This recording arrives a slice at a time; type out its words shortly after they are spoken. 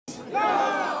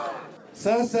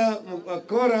Sasa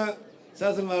wakora,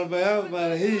 sasa maraba yao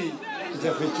mara hii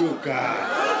itafichuka.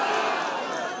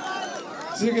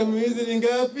 Siku miezi ni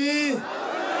ngapi?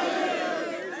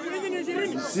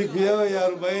 Siku yao ya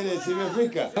 40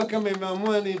 zimefika. Mahakama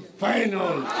imeamua ni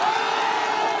final.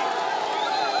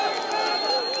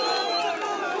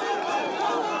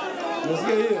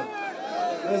 Nasikia hiyo?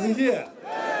 Nasikia?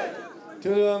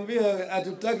 Tuliwaambia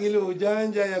hatutaki ile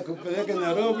ujanja ya kupeleka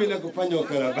Nairobi na kufanya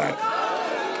ukarabati.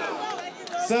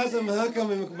 Sasa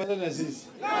mahakama imekubaliana na sisi.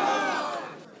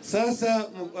 Sasa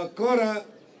wakora,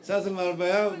 sasa maraba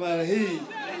yao mara hii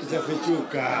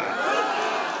itafichuka.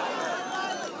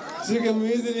 Siku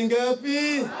miezi ni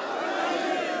ngapi?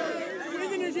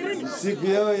 Siku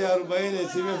yao ya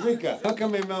 40 zimefika.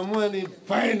 Mahakama imeamua ni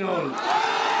final.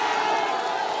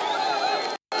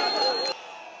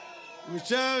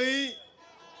 Mchawi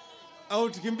au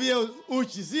tukimbia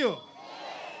uchi, sio?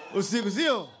 Usiku,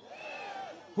 sio?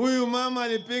 Huyu mama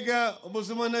alipika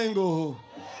obosoma na ngoho.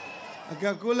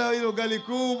 Akakula ile ugali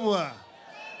kubwa.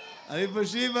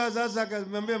 Aliposhiba sasa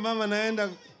akamwambia mama, naenda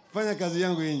kufanya kazi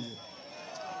yangu nje.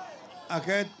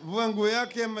 Akavua nguo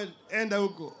yake enda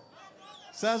huko.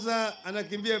 Sasa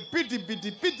anakimbia piti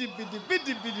piti piti piti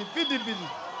piti piti piti piti.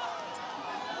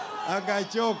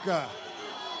 Akachoka.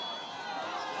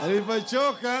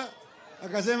 Alipochoka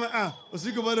akasema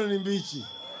usiku bado ni mbichi.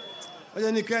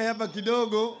 Wacha nikae hapa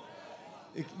kidogo,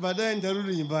 baadaye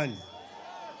nitarudi nyumbani.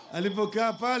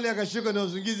 Alipokaa pale akashuka na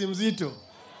usingizi mzito.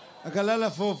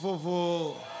 Akalala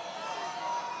fo.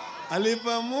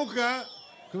 Alipoamka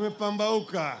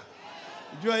kumepambauka.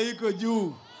 Jua iko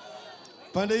juu.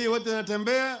 Pande hii wote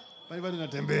wanatembea, pande bado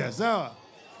natembea, sawa?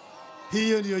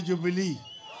 Hiyo ndio Jubilee.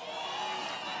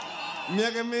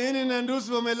 Miaka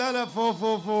 4.5 wamelala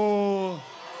fo.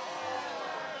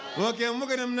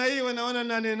 Wakiamka namna hii wanaona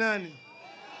nani.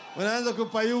 Wanaanza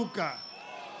kupayuka.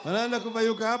 Wanaanza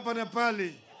kupayuka hapa na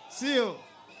pale. Sio?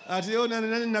 Ati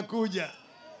nani nakuja.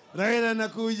 Raila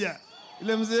nakuja.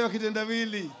 Ile mzee wa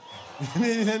kitendawili.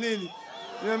 Nini?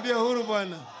 Niambia Uhuru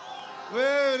bwana.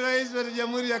 Wewe rais wa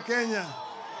Jamhuri ya Kenya.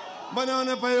 Mbona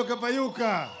unapayuka?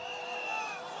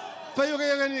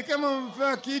 Payuka ni kama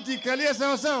mfaa kiti, kalia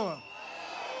sawa.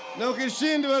 Na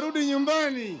ukishindwa rudi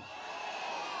nyumbani.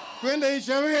 Kwenda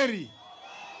Ishaweri.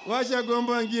 Wacha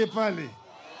Gombo angie pale.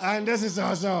 Aendese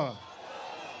sawa.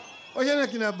 Wajana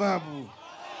kina babu.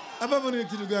 Babu ni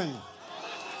kitu gani?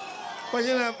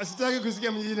 Wajana sitaki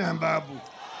kusikia mjina babu.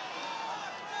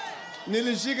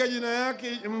 Nilishika jina yake,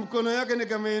 mkono yake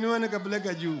nikameinua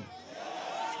nikapeleka juu.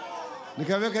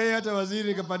 Nikaweka yeye hata waziri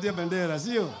nikapatia bendera,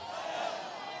 sio?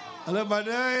 Alafu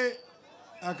baadaye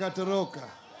akatoroka.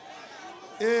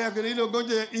 Akana ile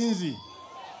ugonjwa ya inzi.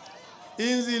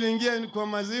 Inzi iliingia kwa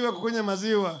maziwa, kukonya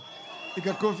maziwa,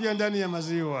 ikakofia ndani ya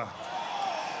maziwa.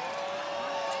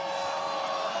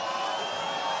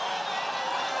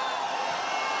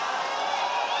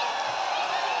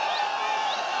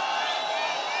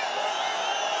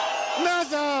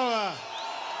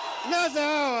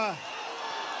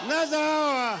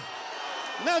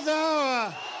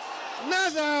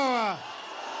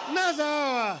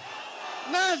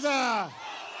 Naza.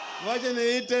 Wacha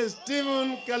niite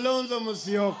Steven Kalonzo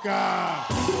Musyoka.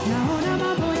 Naona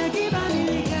mambo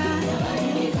yakibadilika.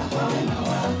 Yabadilika kwa wema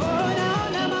wako.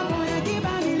 Naona mambo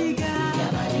yakibadilika.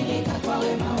 Yabadilika kwa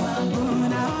wema wako.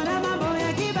 Naona mambo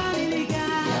yakibadilika.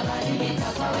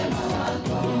 Yabadilika kwa wema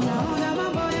wako. Naona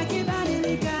mambo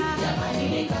yakibadilika.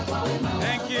 Yabadilika kwa wema wako.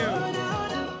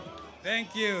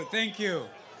 Thank you.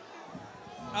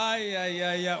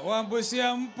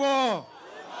 Busia mpo.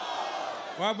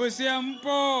 Busia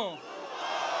mpo.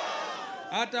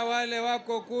 Hata wale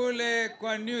wako kule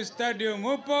kwa New Stadium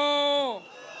upo.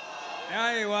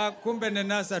 Kumbe ni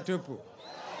nasa tupu.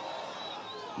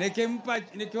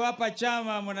 Nikiwapa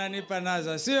chama mnanipa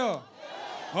nasa, sio?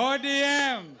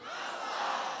 ODM.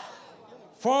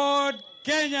 Ford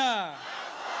Kenya.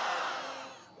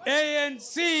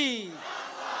 ANC.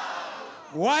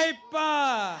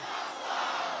 Wiper.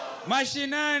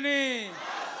 Mashinani.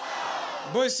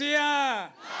 Busia.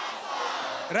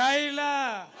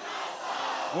 Raila.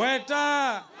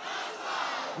 Weta.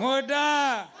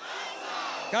 Muda.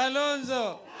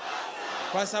 Kalonzo.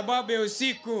 Kwa sababu ya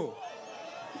usiku,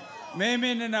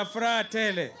 mimi nina furaha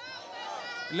tele.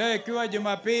 Leo ikiwa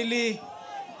Jumapili,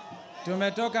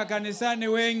 tumetoka kanisani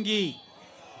wengi,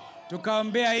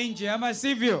 tukaombea nchi, ama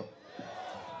sivyo?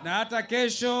 Na hata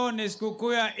kesho ni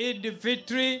sikukuu ya Eid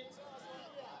Fitri.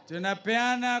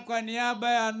 Tunapeana kwa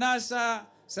niaba ya NASA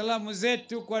salamu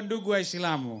zetu kwa ndugu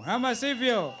Waislamu, ama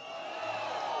sivyo?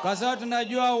 Kwa sababu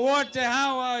tunajua wote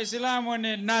hawa Waislamu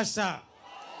ni NASA,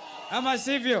 ama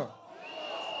sivyo?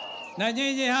 Na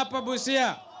nyinyi hapa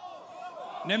Busia,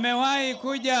 nimewahi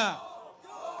kuja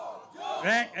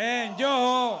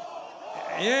Njoho,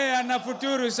 yeye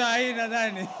anafuturu saa hii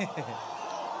nadhani.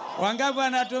 Wangapi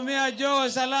anatumia Joho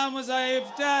salamu za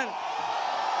iftar?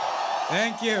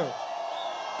 Thank you.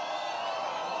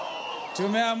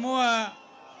 Tumeamua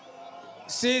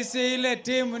sisi ile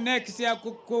timu next ya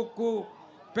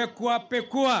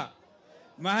pekua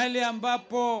mahali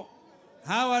ambapo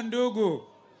hawa ndugu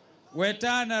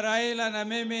Weta na Raila na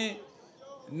mimi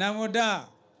na Muda,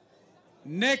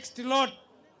 next lot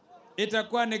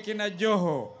itakuwa ni kina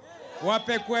Joho,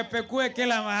 wapekue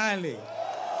kila mahali.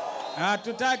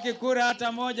 Hatutaki kura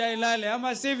hata moja ilale,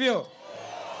 ama sivyo?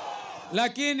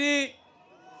 Lakini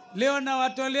leo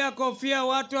nawatolea kofia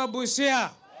watu wa Busia.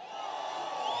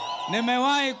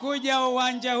 Nimewahi kuja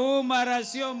uwanja huu mara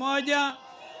sio moja,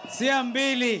 sio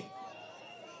mbili.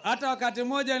 Hata wakati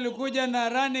moja nilikuja na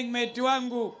running mate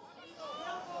wangu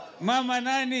mama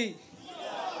nani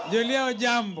Julia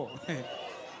Ojambo.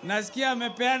 Nasikia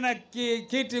amepeana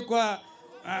kiti kwa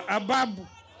Ababu.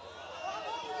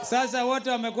 Sasa wote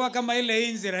wamekuwa kama ile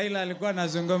inzi Raila alikuwa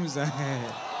anazungumza.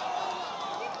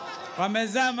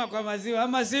 Wamezama kwa maziwa,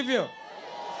 ama sivyo?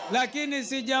 Lakini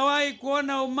sijawahi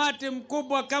kuona umati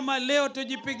mkubwa kama leo.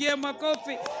 Tujipigie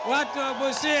makofi watu wa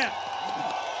Busia.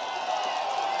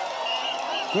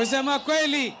 Kusema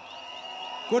kweli,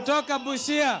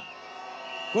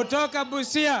 kutoka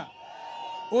Busia,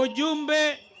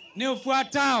 ujumbe ni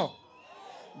ufuatao.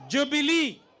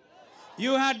 Jubilee,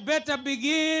 you had better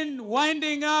begin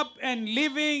winding up and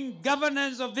leaving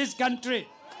governance of this country.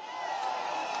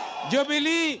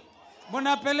 Jubilee,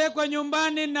 munapelekwa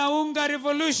nyumbani na unga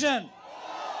revolution.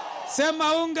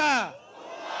 Sema unga.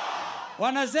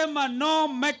 Wanasema no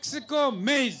Mexico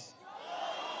maize.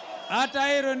 Hata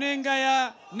hii runinga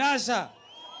ya NASA,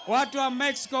 watu wa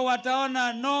Mexico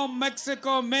wataona no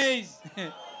Mexico maize.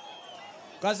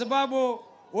 Kwa sababu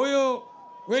huyu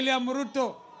William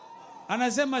Ruto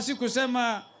anasema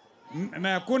sikusema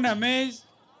kuna maize,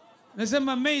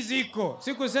 nasema maize iko,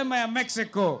 sikusema ya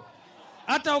Mexico.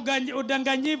 Hata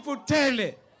udanganyifu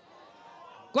tele.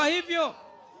 Kwa hivyo,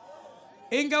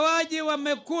 ingawaji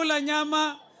wamekula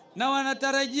nyama na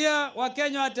wanatarajia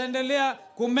Wakenya wataendelea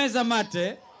kumeza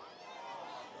mate,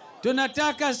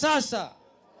 tunataka sasa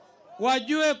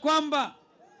wajue kwamba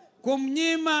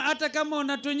kumnyima, hata kama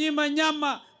unatunyima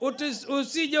nyama,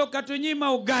 usije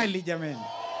ukatunyima ugali jameni.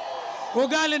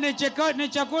 Ugali ni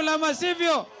chakula, ama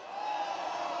sivyo?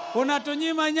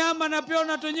 Unatunyima nyama na pia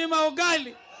unatunyima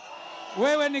ugali.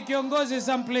 Wewe ni kiongozi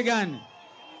sampli gani?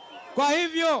 Kwa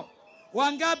hivyo,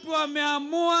 wangapi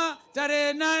wameamua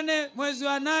tarehe 8 mwezi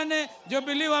wa 8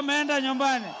 Jubilee wameenda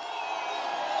nyumbani?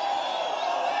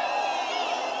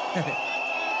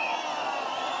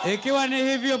 Ikiwa ni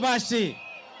hivyo basi,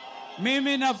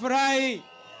 mimi nafurahi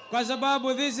kwa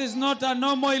sababu this is not a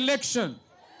normal election.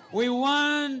 We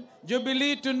want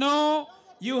Jubilee to know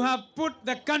you have put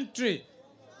the country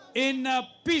in a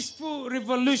peaceful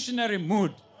revolutionary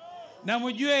mood. Na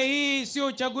mjue hii sio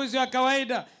uchaguzi wa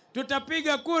kawaida.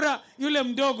 Tutapiga kura, yule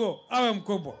mdogo awe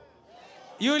mkubwa,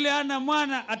 yule ana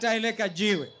mwana ataeleka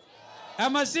jiwe,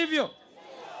 ama sivyo?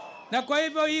 Na kwa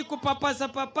hivyo hii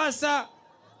kupapasa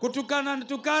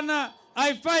kutukana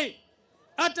haifai.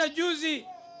 Hata juzi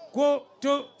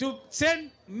to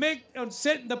send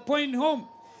the point home.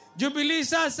 Jubilee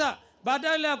sasa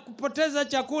badala ya kupoteza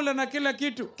chakula na kila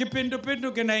kitu,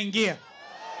 kipindupindu kinaingia.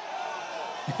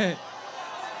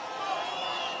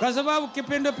 Kwa sababu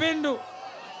kipindupindu,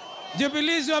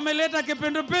 Jubilee wameleta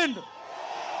kipindupindu.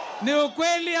 Ni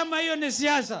ukweli ama hiyo ni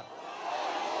siasa?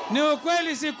 Ni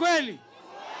ukweli si kweli?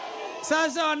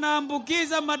 Sasa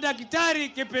wanaambukiza madaktari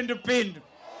kipindupindu.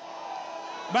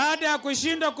 Baada ya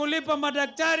kushindwa kulipa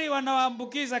madaktari,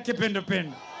 wanawaambukiza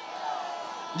kipindupindu.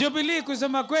 Jubilee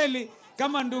kusema kweli,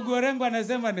 kama ndugu Orengo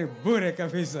anasema, ni bure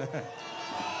kabisa.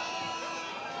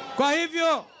 Kwa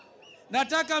hivyo,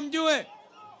 nataka mjue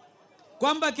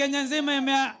kwamba Kenya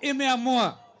nzima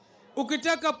imeamua.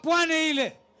 Ukitaka pwani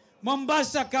ile,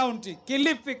 Mombasa County,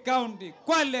 Kilifi County,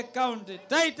 Kwale County,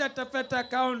 Taita Taveta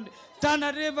County,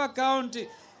 Tana River County,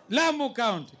 Lamu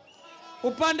County.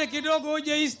 Upande kidogo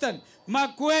uje Eastern,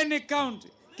 Makueni County,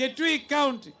 Kitui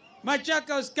County,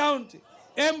 Machakos County,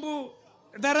 Embu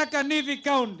Tharaka Nithi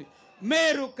County,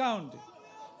 Meru County.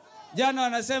 Jana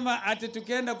wanasema ati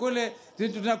tukienda kule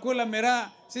tutakula miraa,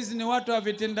 sisi ni watu wa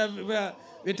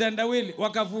vitendawili,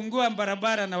 wakafungua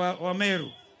barabara na wa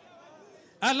Meru.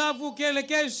 Alafu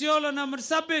ukielekea Isiolo na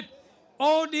Marsabit,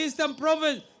 Old Eastern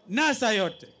Province, NASA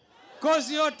yote,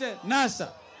 Kosi yote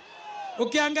NASA.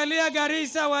 Ukiangalia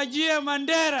Garissa, Wajir,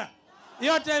 Mandera,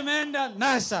 yote imeenda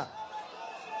NASA.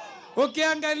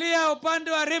 Ukiangalia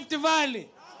upande wa Rift Valley,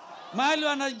 mahali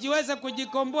wanajiweza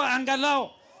kujikomboa angalau,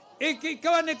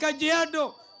 ikawa ni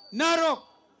Kajiado, Narok,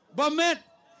 Bomet,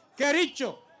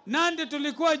 Kericho, Nandi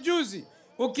tulikuwa juzi.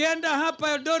 Ukienda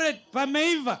hapa Eldoret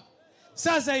pameiva.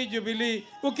 Sasa hii Jubilee,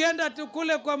 ukienda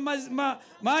tukule kwa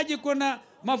maji kuna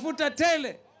mafuta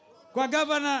tele kwa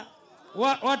gavana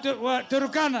wa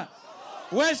Turkana,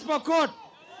 West Pokot,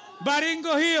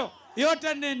 Baringo, hiyo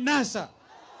yote ni NASA.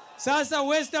 Sasa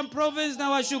Western Province, na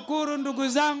washukuru ndugu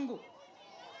zangu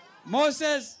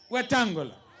Moses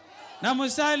Wetangula na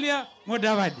Musalia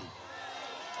Mudavadi.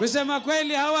 Kusema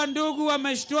kweli hawa ndugu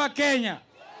wameshtua Kenya.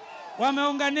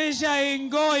 Wameunganisha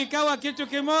Ingo ikawa kitu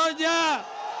kimoja.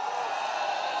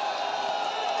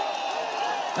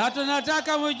 Na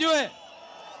tunataka mjue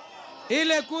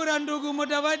ile kura ndugu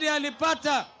Mudavadi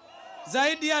alipata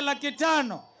zaidi ya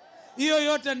 500,000. Hiyo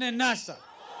yote ni NASA.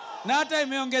 Na hata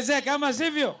imeongezeka kama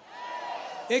sivyo.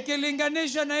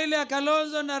 Ikilinganishwa na ile ya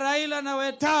Kalonzo na Raila na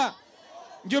Weta,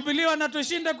 Jubilee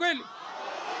wanatushinda kweli?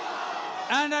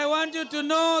 And I want you to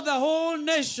know the whole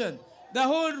nation, the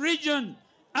whole region,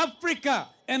 Africa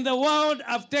and the world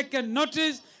have taken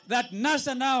notice that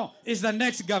NASA now is the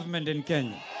next government in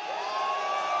Kenya.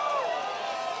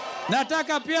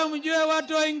 Nataka pia mjue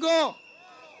watu wa Ingo,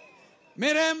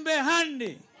 Mirembe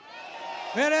Handi,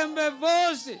 Mirembe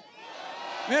Vosi,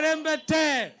 Mirembe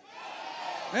Te,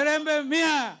 Mirembe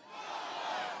Mia,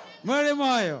 Mwere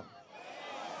Moyo.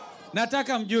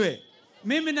 Nataka mjue,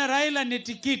 mimi na Raila ni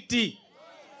tikiti,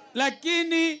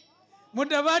 lakini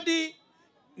Mudavadi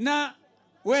na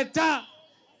Weta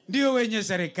ndio wenye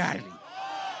serikali.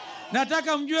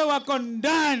 Nataka mjue wako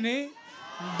ndani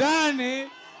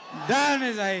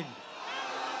zaidi.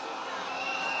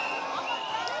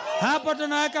 Hapo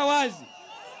tunaweka wazi.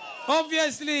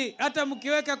 Obviously, hata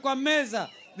mkiweka kwa meza,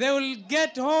 they will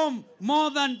get home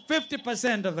more than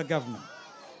 50% of the government.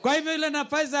 Kwa hivyo ile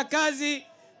nafasi za kazi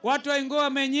watu wa Ingo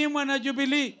wamenyimwa na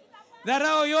Jubilee.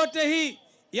 Dharau yote hii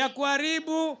ya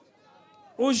kuharibu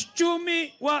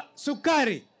uchumi wa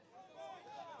sukari.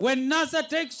 When NASA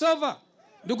takes over,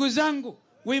 ndugu zangu,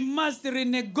 we must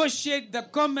renegotiate the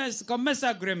commerce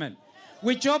agreement,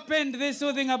 which opened this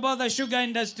whole thing about the sugar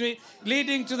industry,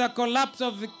 leading to the collapse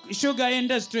of the sugar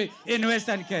industry in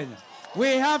Western Kenya.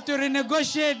 We have to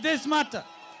renegotiate this matter,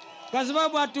 kwa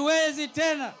sababu hatuwezi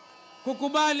tena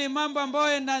kukubali mambo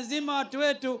ambayo lazima watu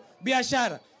wetu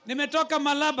biashara. Nimetoka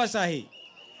Malaba sahi.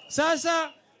 Sasa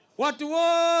watu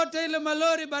wote ile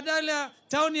malori badala ya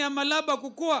tauni ya Malaba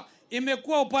kukua,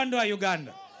 imekuwa upande wa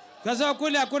Uganda. Kwa sababu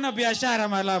kule hakuna biashara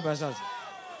Malaba sasa.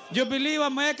 Jubilee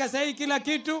wameweka sahi kila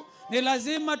kitu. Ni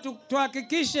lazima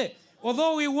tuhakikishe,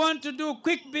 although we want to do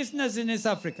quick business in East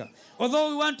Africa, although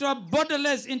we want to have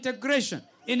borderless integration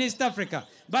in East Africa,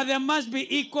 but there must be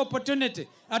equal opportunity.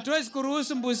 Hatuwezi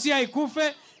kuruhusu Busia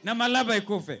ikufe na Malaba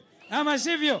ikufe, ama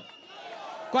sivyo?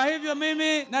 Kwa hivyo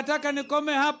mimi nataka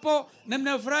nikome hapo, na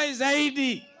mnafurahi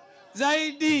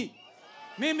zaidi.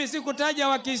 Mimi sikutaja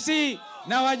Wakisii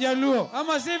na Wajaluo,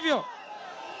 ama sivyo?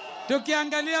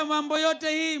 Tukiangalia mambo yote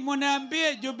hii,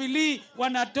 mniambie Jubilee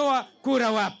wanatoa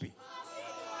kura wapi?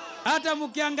 Hata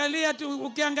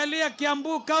ukiangalia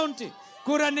Kiambu County,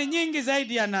 kura ni nyingi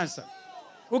zaidi ya NASA.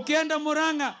 Ukienda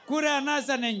Murang'a, kura ya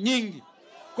NASA ni nyingi.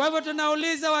 Kwa hivyo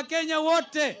tunauliza Wakenya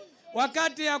wote,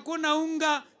 wakati hakuna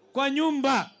unga kwa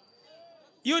nyumba,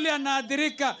 yule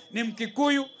anaadhirika ni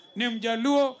Mkikuyu, ni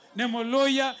Mjaluo, ni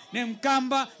Muluya, ni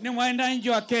Mkamba, ni mwananchi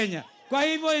wa Kenya. Kwa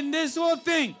hivyo in this whole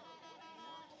thing,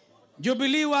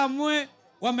 Jubilee waamue,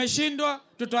 wameshindwa,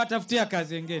 tutawatafutia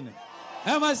kazi nyingine.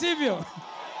 Ama sivyo?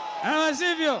 Ama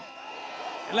sivyo?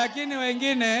 Lakini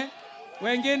wengine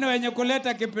wenye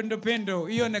kuleta kipindupindu,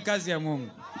 hiyo ni kazi ya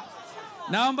Mungu.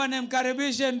 Naomba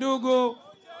nimkaribishe ndugu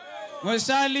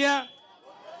Musalia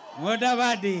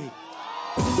Mudavadi.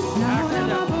 Naona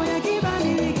mambo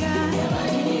yakibadilika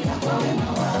kwa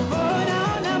wema wako.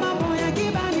 Naona mambo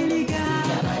yakibadilika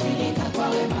kwa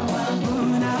wema wako.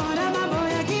 Naona mambo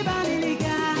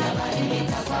yakibadilika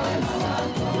kwa wema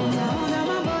wako. Naona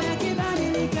mambo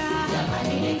yakibadilika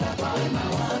kwa wema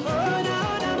wako.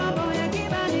 Naona mambo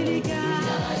yakibadilika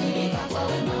kwa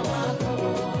wema wako.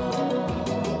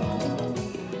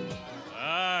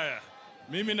 Haya,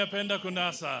 mimi napenda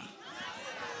kunasa.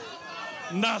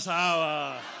 NASA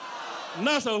hawa,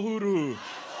 NASA Uhuru,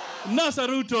 NASA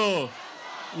Ruto,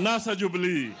 NASA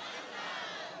Jubilee.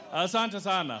 Asante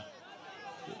sana.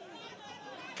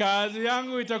 Kazi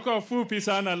yangu itakuwa fupi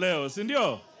sana leo, si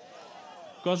ndio?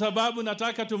 Kwa sababu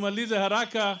nataka tumalize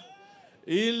haraka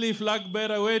ili flag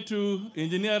bearer wetu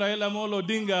Engineer Raila Amolo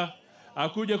Odinga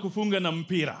akuja kufunga na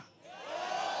mpira.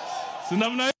 Si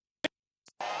namna hiyo?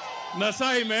 Na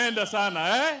saa imeenda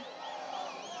sana,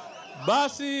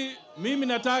 Basi mimi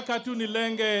nataka tu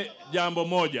nilenge jambo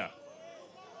moja.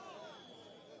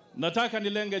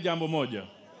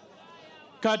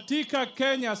 Katika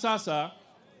Kenya sasa,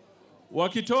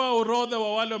 wakitoa orodha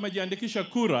wa wale wamejiandikisha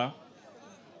kura,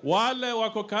 wale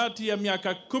wako kati ya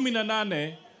miaka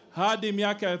 18 hadi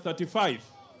miaka 35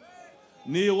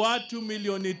 ni watu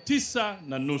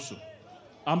 9.5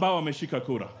 ambao wameshika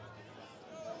kura.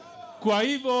 Kwa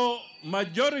hivyo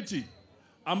majority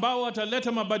ambao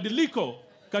wataleta mabadiliko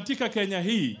katika Kenya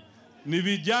hii ni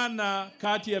vijana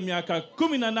kati ya miaka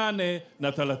 18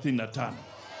 na 35.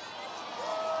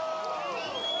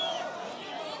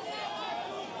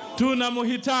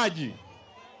 Tunamhitaji,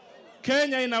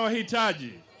 Kenya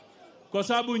inawahitaji, kwa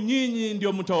sababu nyinyi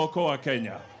ndio mtaokoa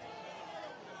Kenya.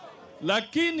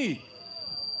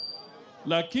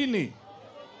 Lakini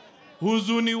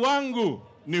huzuni wangu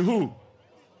ni huu.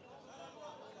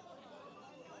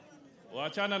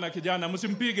 Wachana na kijana,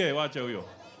 msimpige, wacha huyo.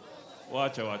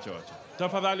 Wacha.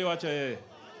 Tafadhali wacha yeye.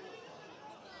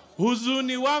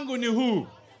 Huzuni wangu ni huu.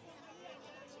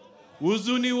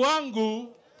 Huzuni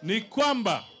wangu ni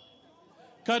kwamba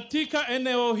katika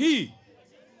eneo hii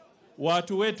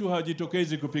watu wetu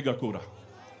hawajitokezi kupiga kura.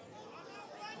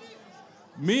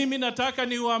 Mimi nataka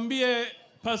niwaambie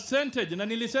percentage, na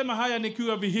nilisema haya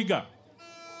nikiwa Vihiga.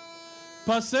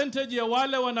 Percentage ya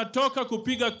wale wanatoka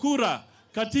kupiga kura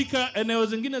katika eneo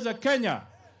zingine za Kenya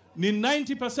ni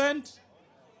 90%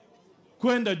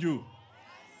 kwenda juu.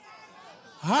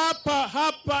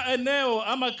 Hapa eneo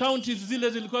ama counties zile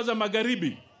zilikuwa za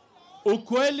magharibi,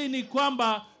 ukweli ni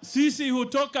kwamba sisi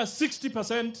hutoka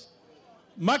 60%,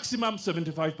 maximum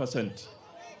 75%.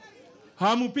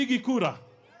 Hamupigi kura.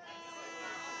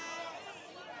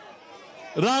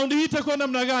 Raundi hii itakuwa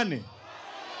namna gani?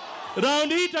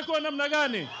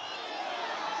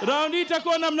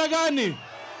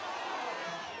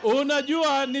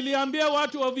 Unajua, niliambia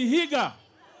watu wa Vihiga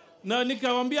na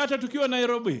nikawaambia hata tukiwa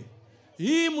Nairobi,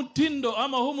 hii mtindo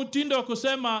ama huu mtindo wa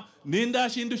kusema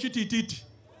nindashindushi tititi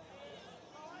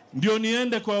ndio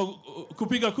niende kwa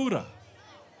kupiga kura.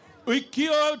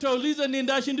 Ikiwa utauliza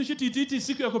nindashindushi tititi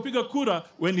siku ya kupiga kura,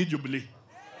 we ni Jubilee.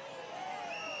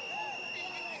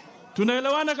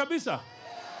 Tunaelewana kabisa?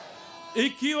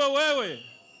 Ikiwa wewe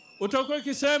utakuwa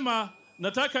ukisema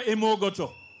nataka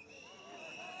imogoto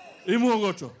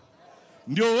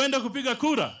ndio uende kupiga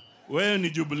kura, wewe ni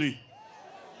Jubilee.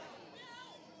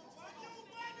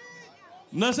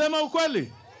 Nasema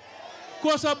ukweli,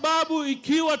 kwa sababu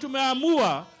ikiwa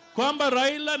tumeamua kwamba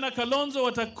Raila na Kalonzo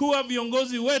watakuwa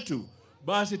viongozi wetu,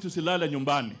 basi tusilale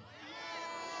nyumbani.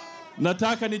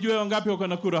 Nataka nijue wangapi wako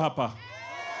na kura hapa.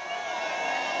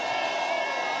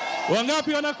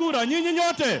 Wangapi wana kura? Nyinyi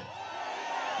nyote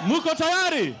muko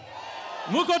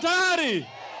tayari?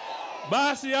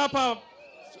 Basi hapa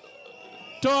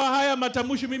toa haya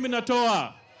matamushi. Mimi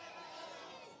natoa.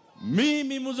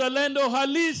 Mimi mzalendo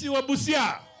halisi wa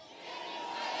Busia,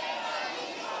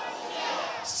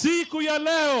 siku ya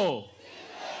leo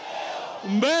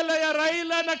mbele ya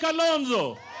Raila na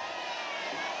Kalonzo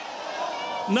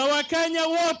na Wakenya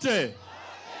wote,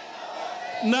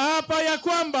 na hapa ya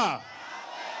kwamba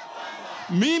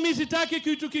mimi sitaki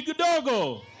kitu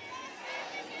kidogo.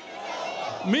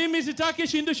 Mimi sitaki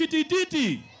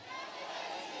shindushitititi.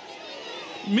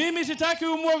 Mimi sitaki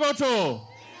umwogoto.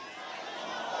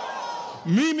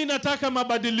 Mimi nataka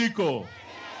mabadiliko.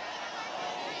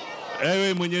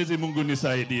 Ewe Mwenyezi Mungu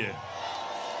nisaidie.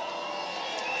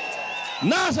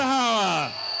 Nasa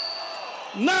hawa.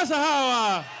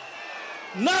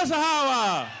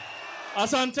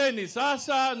 Asanteni.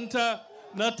 Sasa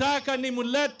nataka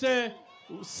nimulete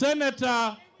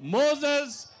Senator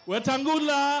Moses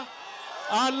Wetangula,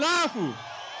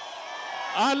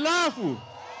 alafu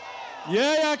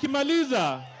yeye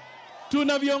akimaliza,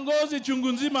 tuna viongozi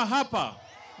chungu nzima hapa,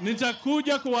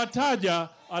 nitakuja kuwataja,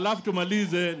 alafu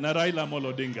tumalize na Raila Amolo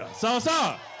Odinga.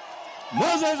 Sawa?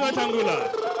 Moses Wetangula.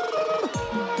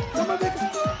 Kama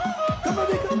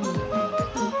bika.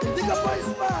 Ndika boys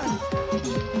band.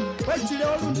 Wachile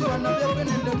olundi wanabekwe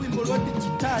nende wimbo lwa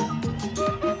digital.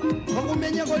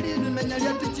 Wakumenya kolini menya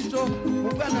lya digital.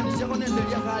 Mugana nishako nende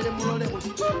lya kale mulole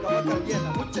kabaka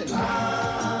gena mute.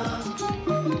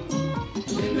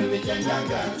 Nime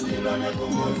vichanjanga silone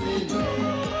kumuzini.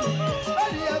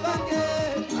 Ali abange.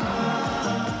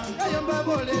 Kayomba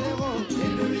bolelewo.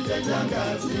 Nime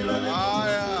vichanjanga silone.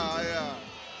 Aya.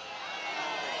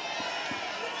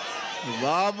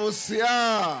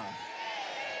 Babusia.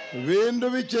 Vindu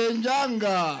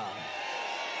vichenjanga.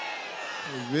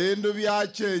 Vindu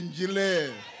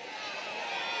vyachenjile.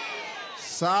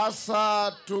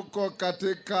 Sasa tuko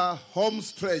katika home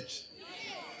stretch.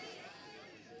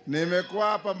 Nimekuwa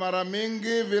hapa mara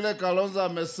mingi, vile Kalonzo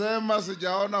amesema,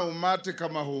 sijaona umati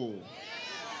kama huu.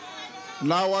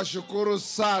 Na washukuru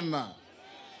sana.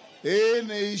 Hii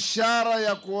ni ishara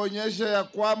ya kuonyesha ya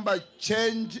kwamba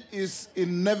change is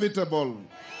inevitable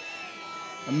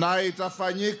na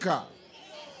itafanyika.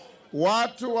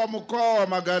 Watu wa mkoa wa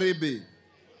Magharibi,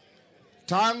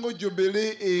 tangu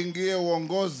Jubilee iingie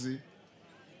uongozi,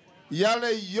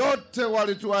 yale yote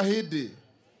walituahidi,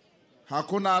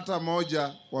 hakuna hata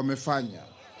moja wamefanya.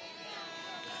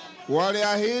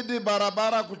 Waliahidi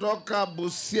barabara kutoka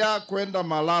Busia kwenda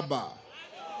Malaba,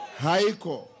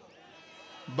 haiko.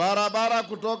 Barabara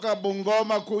kutoka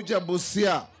Bungoma kuja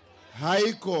Busia,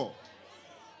 haiko.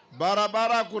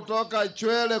 Barabara kutoka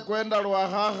Chwele kwenda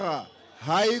Ruahaha,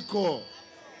 haiko.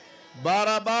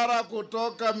 Barabara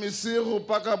kutoka Misihu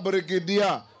mpaka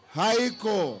Brigidia,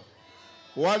 haiko.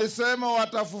 Walisema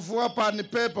watafufua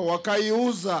Panipepa,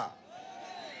 wakaiuza.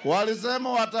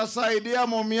 Walisema watasaidia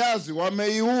Mumiazi,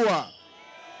 wameiua.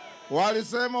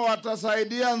 Walisema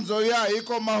watasaidia Nzoia,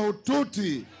 iko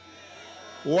mahututi.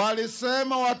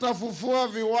 Walisema watafufua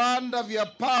viwanda vya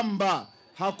pamba,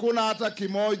 hakuna hata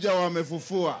kimoja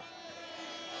wamefufua.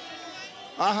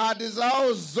 Ahadi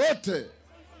zao zote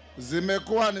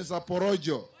zimekuwa ni za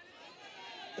porojo.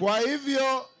 Kwa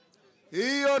hivyo,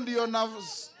 hiyo ndiyo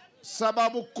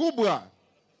sababu kubwa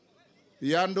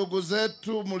ya ndugu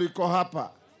zetu mliko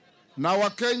hapa na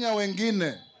Wakenya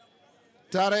wengine.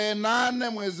 Tarehe 8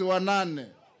 mwezi wa 8,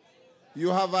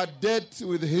 you have a date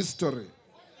with history.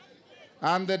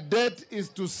 And the date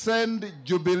is to send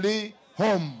Jubilee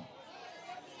home.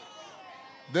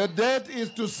 The date is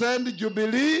to send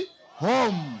Jubilee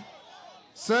home.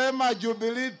 Sema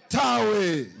Jubilee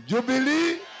tawe.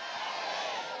 Jubilee.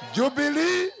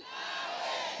 Jubilee.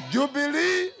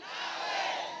 Jubilee.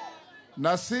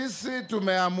 Na sisi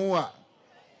tumeamua.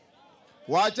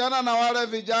 Waachana na wale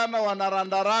vijana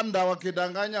wanarandaranda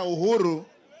wakidanganya Uhuru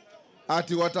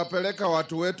ati watapeleka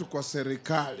watu wetu kwa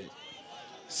serikali.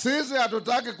 Sisi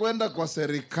hatutaki kwenda kwa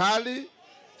serikali.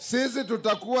 Sisi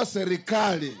tutakuwa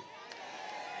serikali.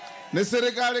 Ni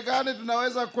serikali gani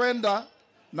tunaweza kwenda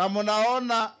na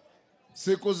mnaona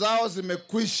siku zao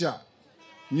zimekwisha?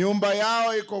 Nyumba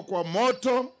yao iko kwa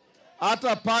moto,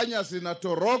 hata panya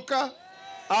zinatoroka,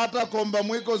 hata komba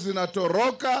mwiko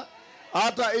zinatoroka,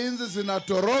 hata inzi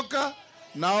zinatoroka,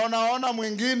 na ona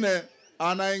mwingine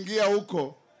anaingia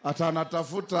huko hata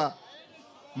anatafuta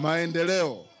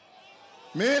maendeleo.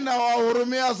 Mimi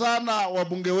nawahurumia sana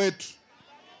wabunge wetu,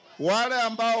 wale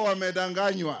ambao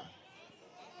wamedanganywa.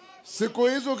 Siku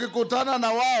hizo ukikutana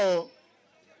na wao,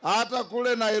 hata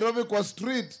kule Nairobi kwa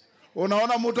street,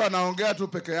 unaona mtu anaongea tu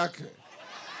peke yake.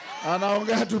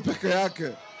 Anaongea tu peke yake.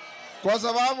 Kwa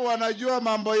sababu wanajua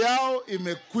mambo yao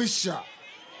imekwisha.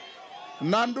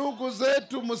 Na ndugu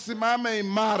zetu, msimame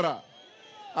imara.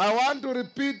 I want to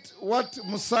repeat what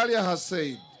Musalia has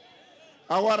said.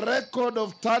 Our record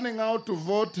of turning out to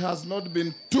vote has not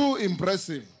been too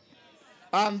impressive.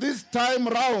 And this time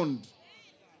round,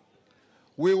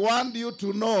 we want you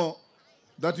to know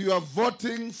that you are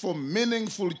voting for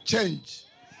meaningful change.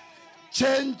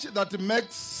 Change that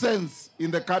makes sense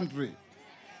in the country.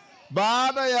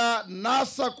 Baada ya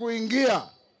NASA kuingia,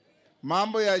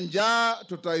 mambo ya njaa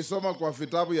tutaisoma kwa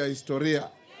vitabu ya historia.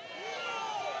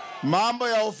 Mambo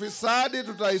ya ufisadi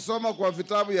tutaisoma kwa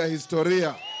vitabu ya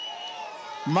historia.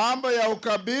 Mambo ya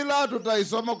ukabila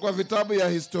tutaisoma kwa vitabu ya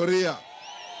historia.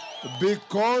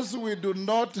 Because we do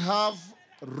not have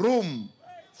room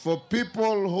for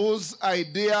people whose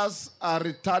ideas are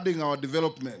retarding our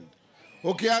development.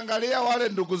 Ukiangalia wale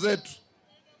ndugu zetu,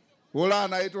 ule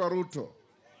anaitwa Ruto,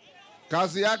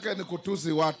 kazi yake ni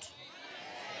kutusi watu.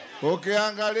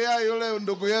 Ukiangalia yule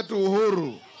ndugu yetu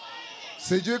Uhuru,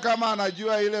 sijui kama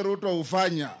anajua ile Ruto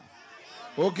hufanya.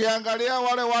 Ukiangalia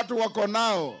wale watu wako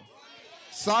nao,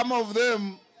 some of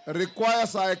them require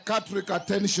psychiatric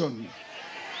attention.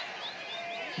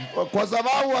 Kwa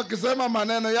sababu wakisema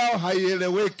maneno yao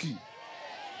haieleweki.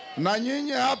 Na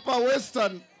nyinyi hapa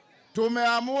Western,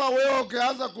 tumeamua wewe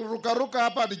ukianza kurukaruka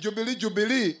hapa ni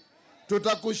Jubilee,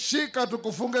 tutakushika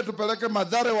tukufunge tupeleke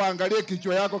Mathare waangalie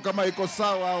kichwa yako kama iko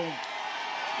sawa au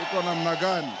iko namna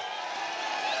gani.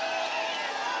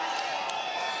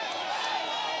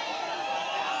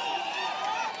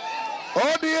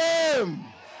 ODM,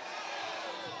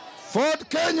 Ford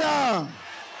Kenya,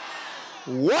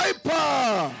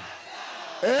 Wiper,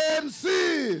 ANC,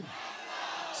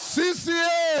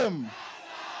 CCM,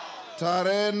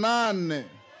 tarehe 8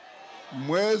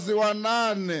 mwezi wa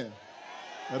 8,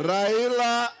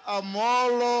 Raila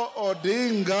Amolo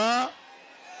Odinga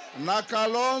na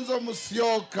Kalonzo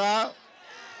Musyoka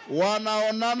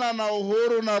wanaonana na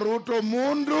Uhuru na Ruto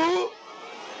mundu.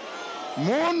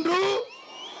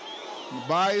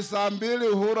 By saa 2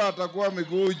 Uhuru atakuwa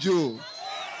miguu juu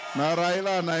na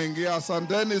Raila anaingia.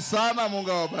 Asanteni sana,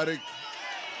 Mungu awabariki.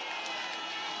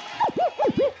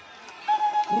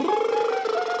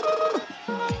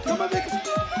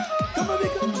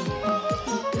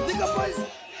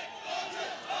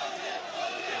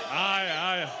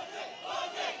 Haya.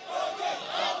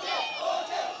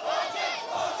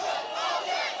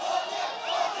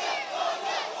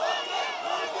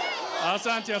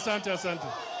 Asante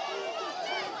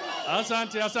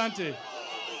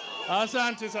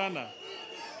sana.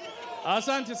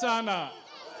 Asante sana.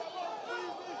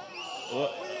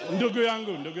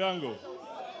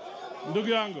 Ndugu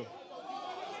yangu.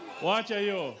 Wacha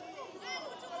hiyo.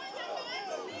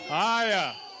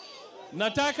 Haya.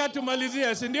 Nataka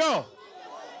tumalizie, si ndio?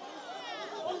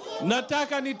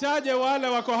 Nataka nitaje wale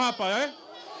wako hapa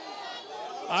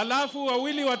alafu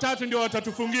 2 watatu ndio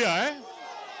watatufungia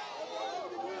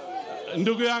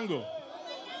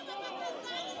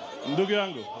Ndugu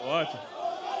yangu, wacha.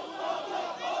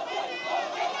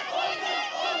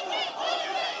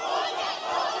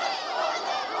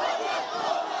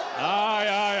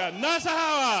 Haya.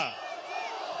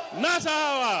 Nasa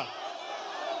hawa.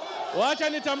 Wacha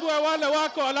nitambue wale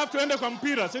wako alafu tuende kwa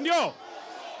mpira, si ndio?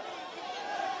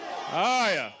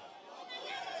 Haya.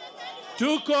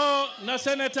 Tuko na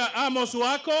Senator Amos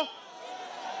wako.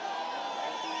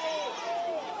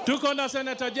 Tuko na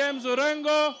Senator James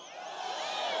Orengo.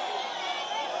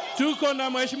 Tuko na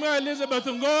Mheshimiwa Elizabeth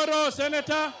Ngoro,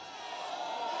 Senator.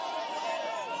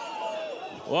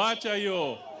 Wacha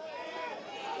hiyo.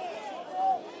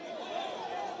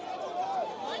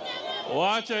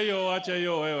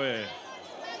 Wewe.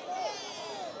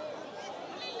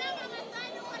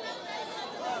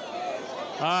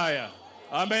 Haya,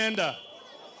 ameenda.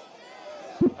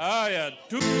 Haya,